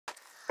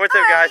What's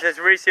up, guys? It's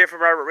Rhys here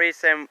from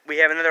Rhys, and we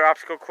have another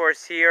obstacle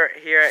course here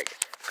at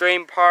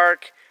Green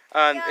Park.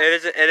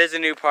 It is a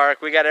new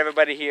park. We got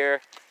everybody here,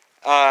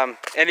 and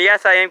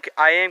yes, I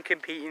am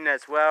competing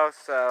as well.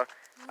 So,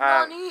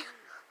 Money.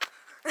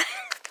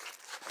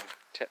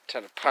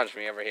 trying to punch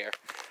me over here.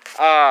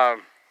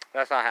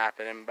 That's not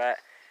happening. But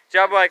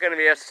drop a like on the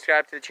video,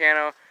 subscribe to the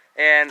channel,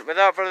 and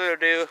without further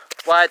ado,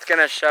 Wyatt's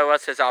gonna show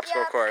us his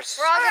obstacle course.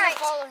 We're all gonna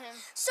follow him.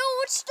 So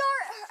let's start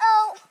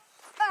out.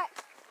 Alright,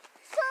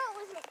 start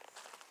with me.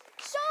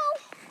 So,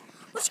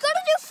 what you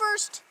gotta do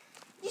first,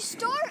 you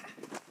start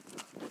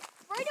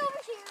right over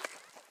here.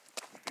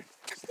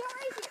 You start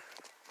right here.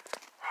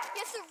 You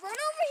have to run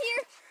over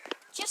here,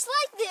 just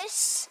like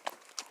this.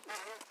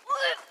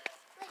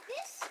 Like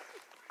this.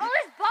 Oh,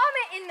 there's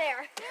vomit in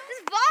there.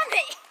 There's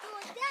vomit. Go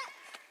like that.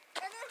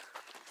 And then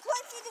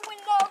climb through the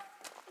window.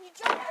 And you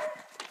jump.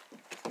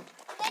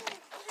 And then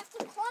you have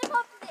to climb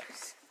up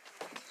this.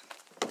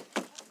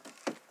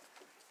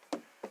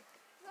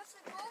 You have to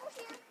go over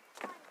here,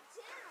 climb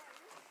down.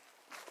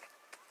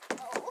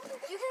 Oh.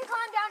 You can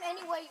climb down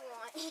any way you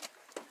want. Yeah.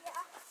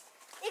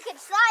 You can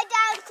slide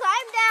down,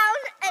 climb down,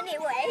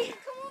 anyway.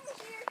 Come over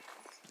here.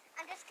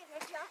 I'm just gonna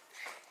jump.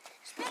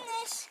 Spin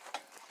this.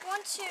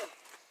 1, 2.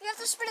 You have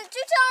to spin it 2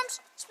 times.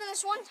 Spin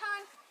this 1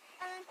 time,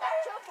 and then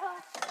jump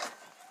off.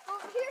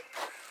 Over here.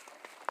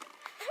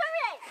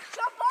 Hooray!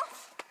 Jump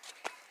off.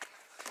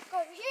 Go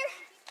over here,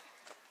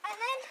 and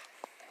then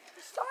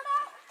you start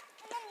out,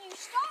 and then you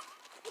stop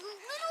with a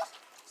little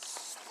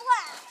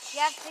splash. You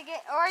have to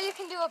get, or you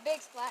can do a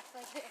big splash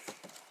like this.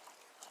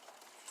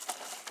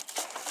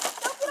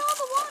 Don't get all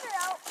the water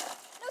out.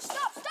 No,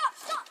 stop.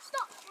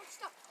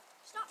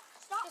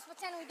 Just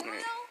pretend we do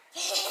it now.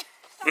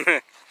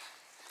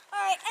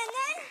 Alright, and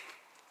then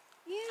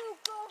you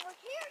go over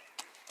here.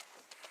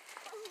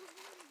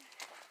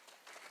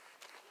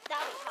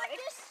 That was hard. Like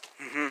this.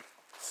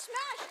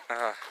 Smash it.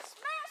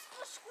 Smash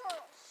the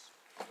squirrels.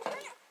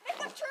 Make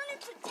them turn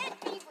into dead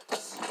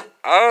beavers.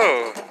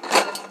 Oh.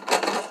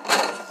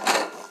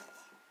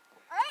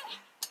 Alright?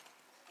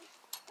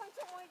 Come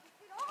to where you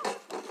get off.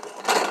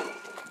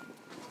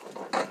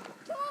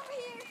 Come over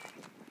here.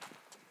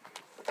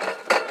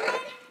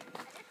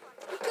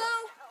 And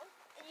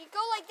then you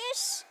go like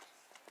this.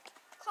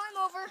 Climb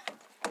over.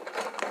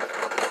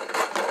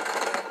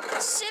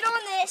 Sit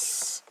on this.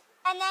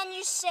 And then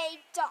you say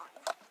done.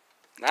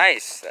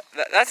 Nice.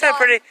 That's a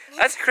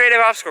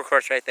creative obstacle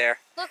course right there.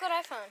 Look what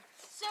I found.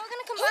 So we're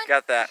gonna combine.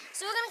 Got that.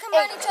 So we're gonna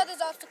combine each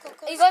other's obstacle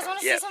courses. You guys want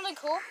to Yep. see something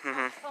cool?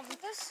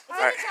 This? All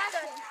right.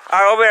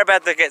 We'll be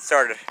about to get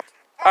started.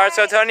 All right.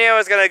 So Antonio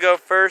is gonna go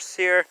first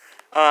here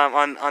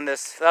on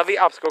this lovely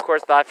obstacle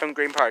course live from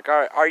Green Park. All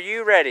right. Are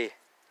you ready?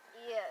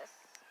 Yes.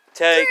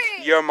 Take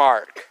 3, your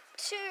mark.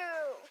 2,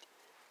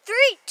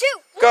 3,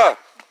 2, 1. Go.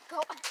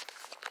 Go.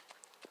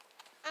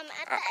 At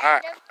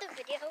the end of the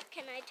video,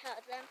 can I tell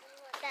them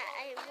that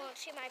I won't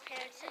see my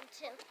parents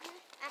until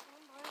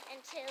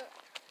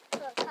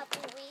for a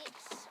couple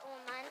weeks or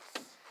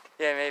months?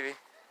 Yeah, maybe.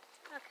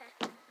 Okay.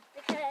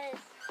 Because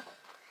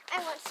I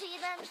won't see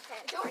them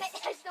since.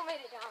 I still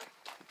made it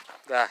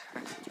down.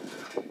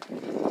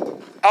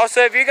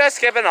 Also, if you guys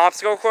skip an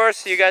obstacle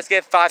course, you guys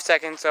get 5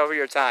 seconds over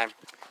your time.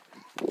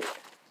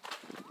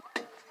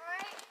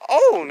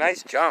 Oh,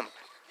 nice jump.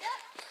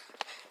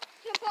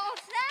 Jump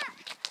off that.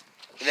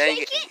 And then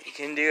you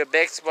can do a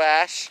big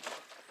splash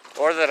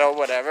or little,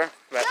 whatever.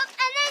 But Yep,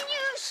 and then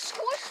you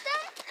squish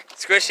them.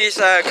 squish these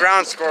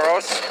ground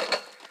squirrels.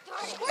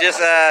 Just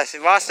she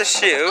lost a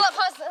shoe.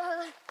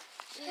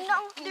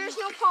 No, there's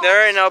no pause.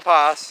 There ain't no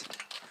pause.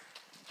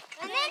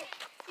 And then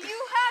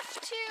you have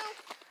to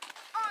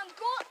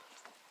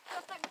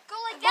go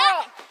like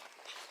that.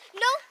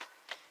 No,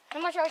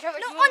 I'm not sure. no,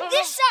 on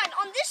this side.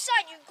 On this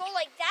side, you go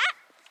like that.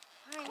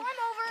 Climb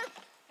over,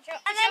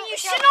 and then you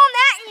sit on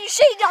that, and you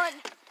say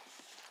done.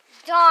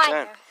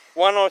 Done.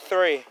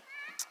 103.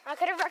 I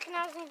could have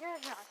recognized me there.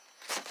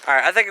 All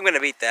right, I think I'm gonna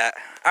beat that.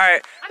 All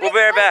right, we'll be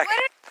right back.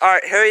 All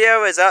right,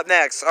 Julio is up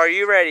next. Are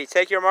you ready?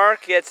 Take your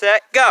mark. Get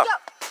set. Go.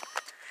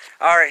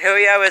 All right,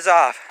 Julio is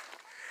off.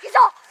 He's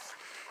off.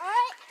 All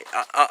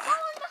right.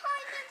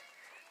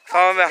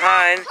 Follow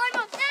behind. Climb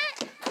up that.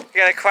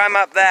 You gotta climb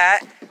up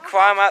that.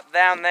 Climb up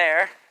down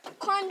there.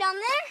 Climb down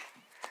there.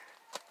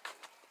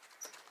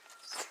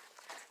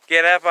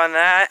 Get up on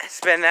that.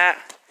 Spin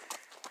that.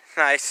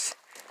 Nice.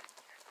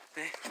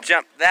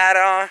 Jump that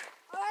on.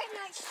 All right,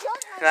 nice jump.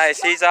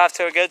 Nice. He's off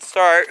to a good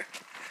start.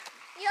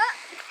 Yep.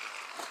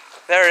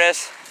 There it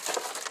is.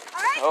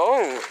 All right.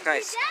 Oh,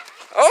 nice.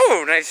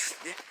 Oh, nice.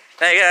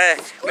 Now you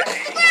gotta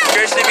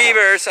squish the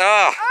beavers. Oh,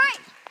 All right.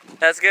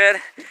 that's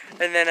good.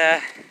 And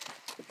then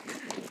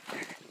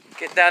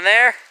get down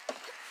there.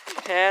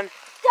 And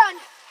Done.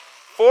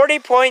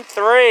 40.3.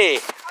 All right.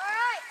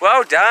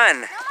 Well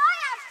done. Now I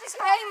have to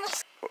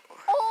say.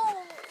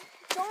 Oh,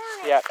 darn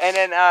it. Yeah, and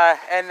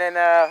then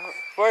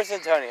where's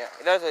Antonio?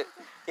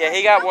 Yeah,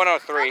 he got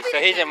 103, so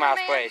he's in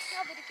last place.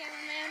 I'll be the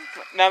cameraman.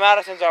 No,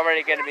 Madison's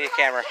already gonna be a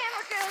camera.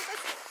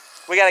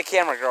 We got a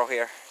camera girl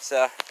here,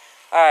 so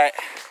all right.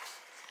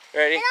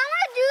 Ready? And I'm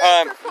gonna do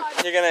this for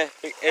fun. You're gonna.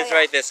 It's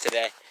right this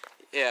today.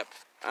 Yep.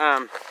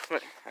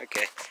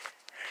 Okay.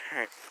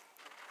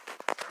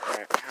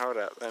 Alright, hold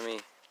up. Let me.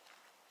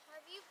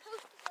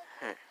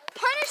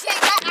 Punishing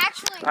that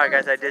actually. Alright,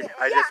 guys, I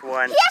just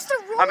won. He has to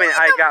roll. I mean,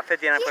 I in the, got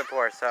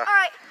 59.4, so.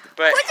 Alright.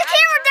 But Put the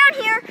camera down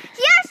here.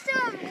 He has to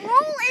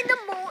roll in the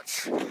mulch.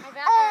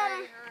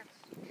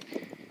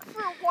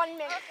 For 1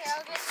 minute. Okay,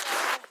 I'll get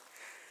started.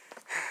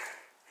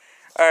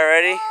 alright,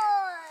 ready? 1,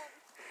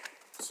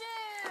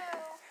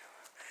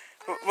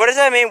 2, What does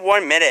that mean?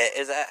 1 minute?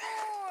 Is that?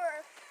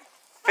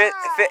 4,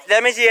 5,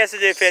 That means he has to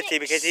do 50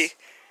 because he,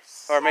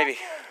 or maybe.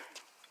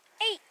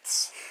 8,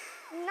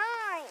 9,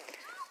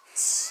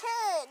 10,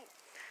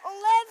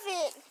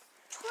 11,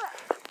 12,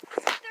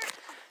 13.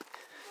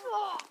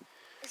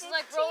 It's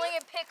like rolling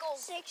in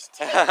pickles.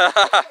 16,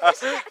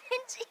 17,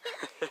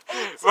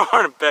 18,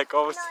 Rolling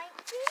pickles. 19,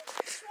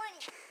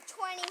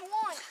 20,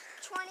 21,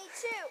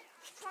 22,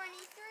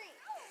 23,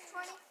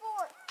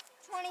 24,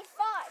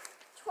 25,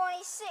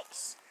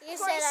 26, You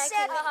said I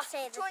 27, couldn't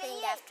say the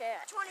thing 28, after.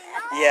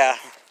 29, Yeah.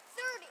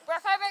 30, Bro,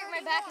 if I break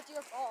my back, it's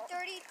your fault.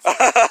 32,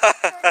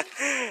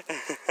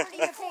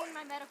 You're paying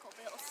my medical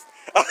bills.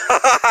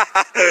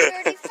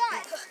 35,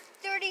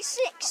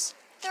 36,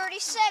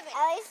 37,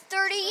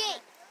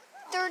 38,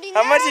 39.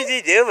 How much is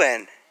he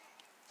doing?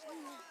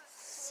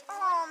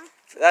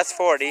 That's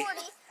 40. 40,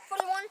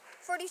 41,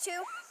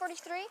 42,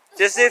 43.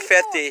 Just do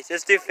 44, 50.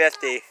 Just do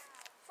 50.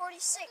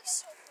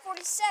 46,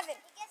 47,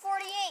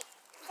 48,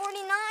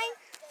 49,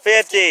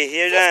 50.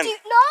 You're 50. done.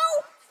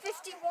 No!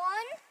 51.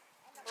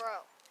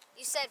 Bro,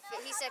 he said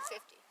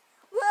 50.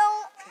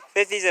 Well,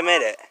 50's a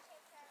minute.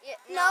 Yeah,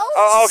 no.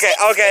 Oh, okay,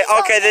 60 okay, is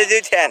okay. Then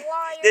do 10.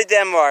 Do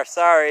 10 more.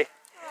 Sorry.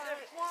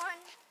 1,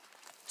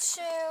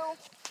 2,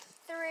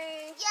 3.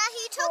 Yeah,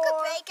 he took a 4,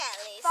 break at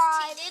least.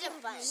 5, He did a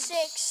bunch.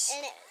 6,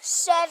 And it,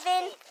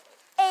 7,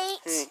 8,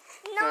 9, 10.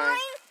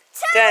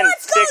 10,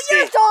 Let's go. 60.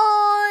 You're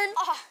done.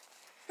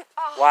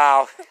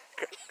 Wow.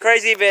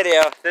 Crazy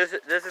video. This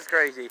is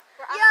crazy.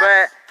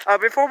 But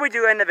before we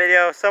do end the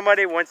video,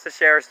 somebody wants to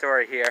share a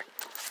story here.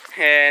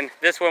 And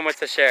this one wants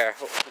to share.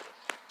 You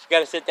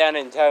gotta sit down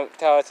and tell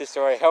us the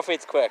story. Hopefully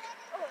it's quick.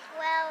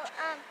 well,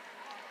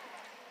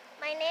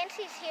 my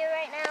Nancy's here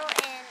right now,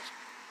 and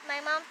my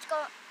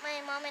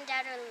mom and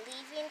dad are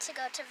leaving to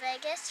go to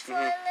Vegas for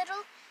a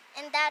little,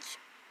 and that's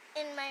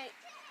in my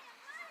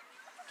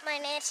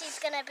Nancy's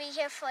gonna be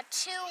here for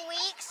 2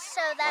 weeks,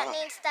 so that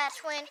means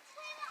that's when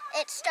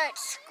it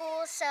starts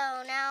school. So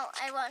now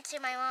I won't see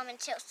my mom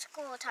until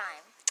school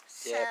time.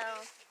 So. Yep.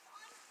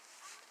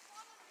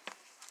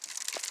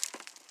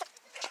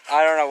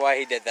 I don't know why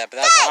he did that, but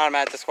that's an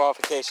automatic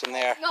disqualification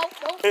there. No.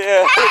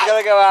 Yeah, he's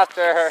gonna go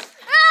after her.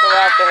 Go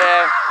after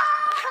him.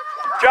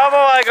 Drop a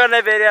like on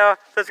the video.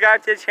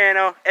 Subscribe to the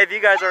channel. If you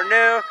guys are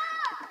new,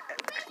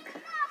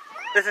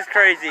 this is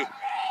crazy.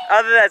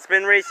 Other than that, it's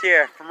been Rhys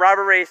here from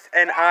Rhys,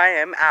 and I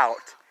am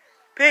out.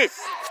 Peace.